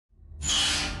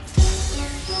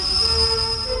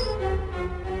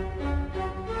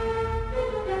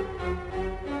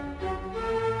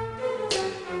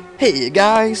Hey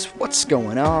guys, what's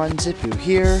going on? Zipu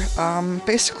here.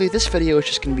 Basically this video is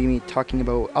just gonna be me talking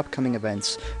about upcoming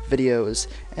events, videos,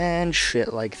 and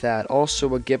shit like that.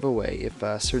 Also a giveaway if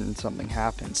certain something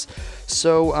happens.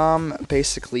 So,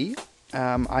 basically,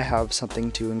 I have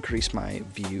something to increase my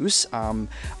views. I'm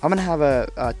gonna have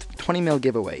a 20 mil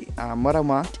giveaway. What I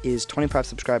want is 25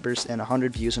 subscribers and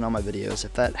 100 views on all my videos.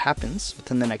 If that happens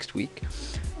within the next week,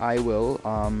 I will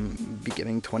be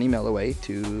giving 20 mil away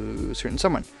to a certain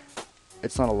someone.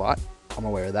 It's not a lot, I'm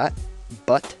aware of that,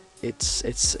 but it's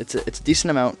a decent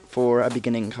amount for a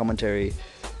beginning commentary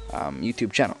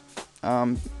YouTube channel.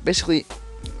 Basically,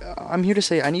 I'm here to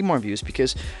say I need more views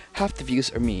because half the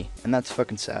views are me, and that's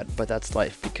fucking sad, but that's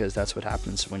life because that's what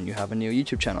happens when you have a new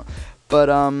YouTube channel. But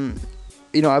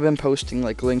you know, I've been posting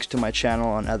like links to my channel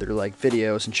on other like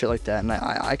videos and shit like that, and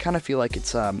I kind of feel like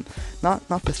it's not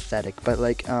pathetic, but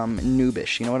like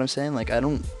noobish. You know what I'm saying? Like I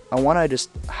want to just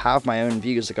have my own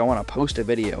views. Like I want to post a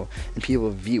video and people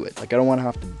view it. Like I don't want to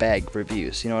have to beg for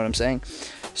views. You know what I'm saying?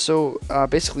 So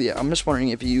basically, I'm just wondering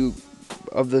if you,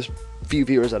 of the few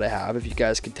viewers that I have, if you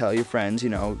guys could tell your friends, you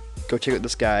know, go check out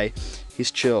this guy.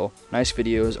 He's chill, nice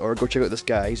videos, or go check out this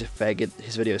guy. He's a faggot.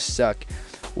 His videos suck.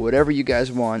 Whatever you guys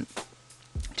want.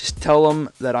 Just tell them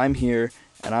that I'm here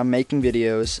and I'm making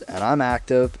videos and I'm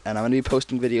active and I'm going to be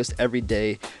posting videos every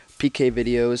day, PK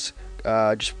videos,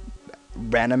 just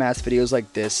random ass videos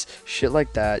like this, shit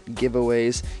like that,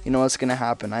 giveaways. You know what's going to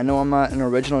happen. I know I'm not an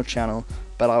original channel,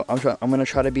 but I'm going to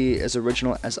try to be as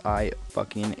original as I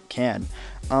fucking can.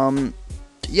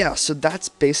 Yeah, so that's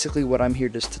basically what I'm here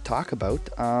just to talk about.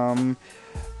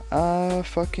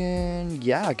 Fucking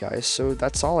yeah, guys. So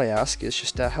that's all I ask is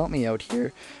just help me out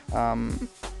here.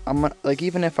 I'm like,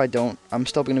 even if I don't, I'm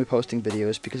still gonna be posting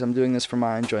videos because I'm doing this for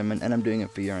my enjoyment and I'm doing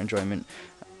it for your enjoyment,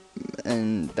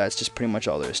 and that's just pretty much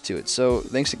all there is to it. So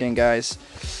thanks again, guys.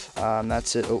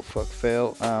 That's it. Oh fuck,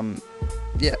 fail.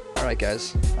 Yeah. All right,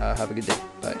 guys. Have a good day.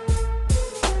 Bye.